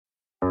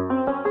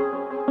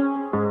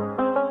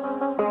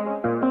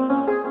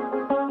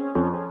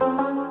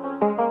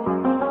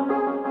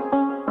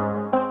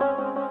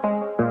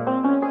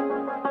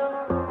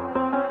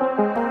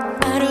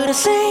the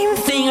same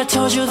thing I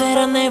told you that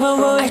I never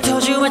would. I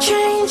told you I'd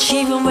change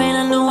even when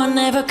I knew I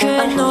never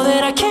could. I know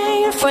that I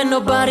can't find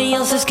nobody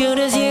else as good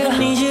as you. I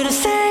need you to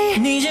stay,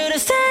 need you to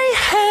stay.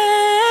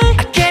 Hey,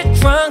 I get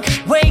drunk,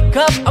 wake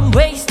up, I'm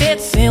wasted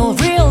still.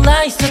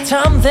 Realize the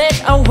time that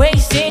I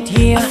wasted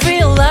here. I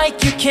feel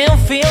like you can't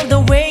feel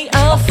the way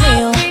I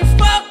feel. I'll be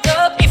fucked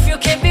up if you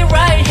can't be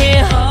right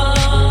here.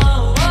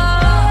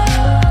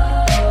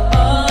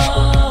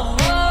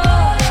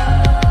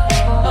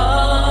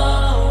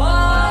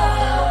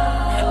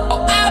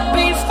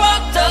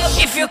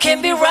 You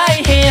can't be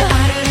right here.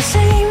 I do the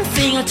same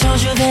thing I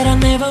told you that I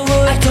never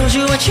would. I told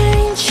you I'd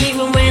change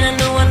even when I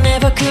knew I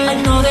never could.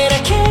 I know that I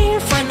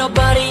can't find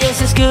nobody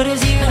else as good as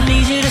you. I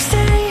need you to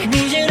stay,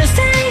 need you to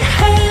stay.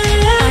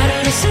 Hey. I do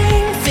the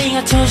same thing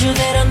I told you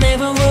that I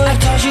never would. I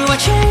told you I'd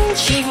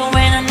change even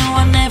when I knew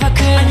I never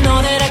could. I know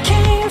that I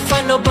can't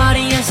find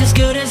nobody else as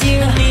good as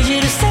you. I need you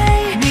to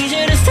stay, need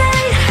you to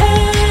stay.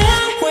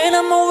 Hey. When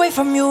I'm away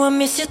from you, I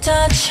miss your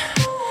touch.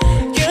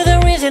 You're the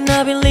reason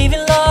I've been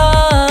living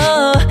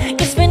low.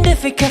 It's been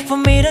difficult for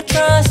me to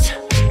trust,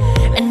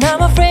 and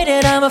I'm afraid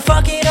that I'ma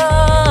fuck it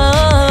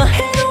up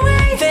in a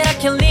way that I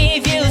can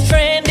leave you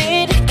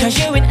stranded. Cause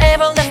you ain't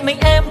ever left me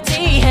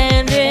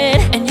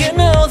empty-handed. And you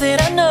know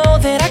that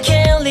I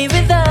can't live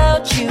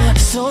without you.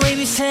 So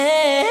baby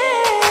say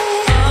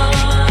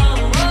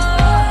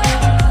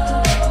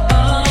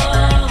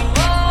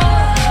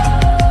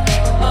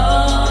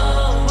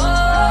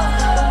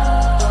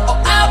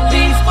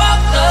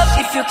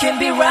you can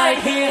be right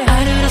here. I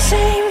do the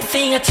same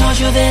thing I told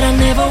you that I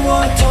never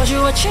would. I told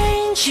you I'd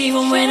change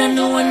even when I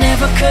knew I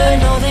never could.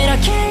 Know that I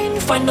can't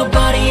find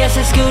nobody else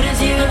as good as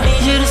you. I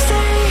need you to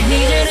stay,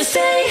 need you to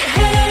stay.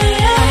 Hey.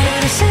 I do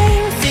the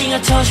same thing I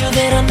told you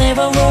that I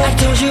never would. I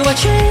told you I'd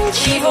change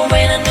even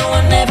when I knew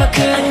I never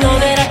could. I know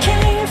that I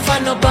can't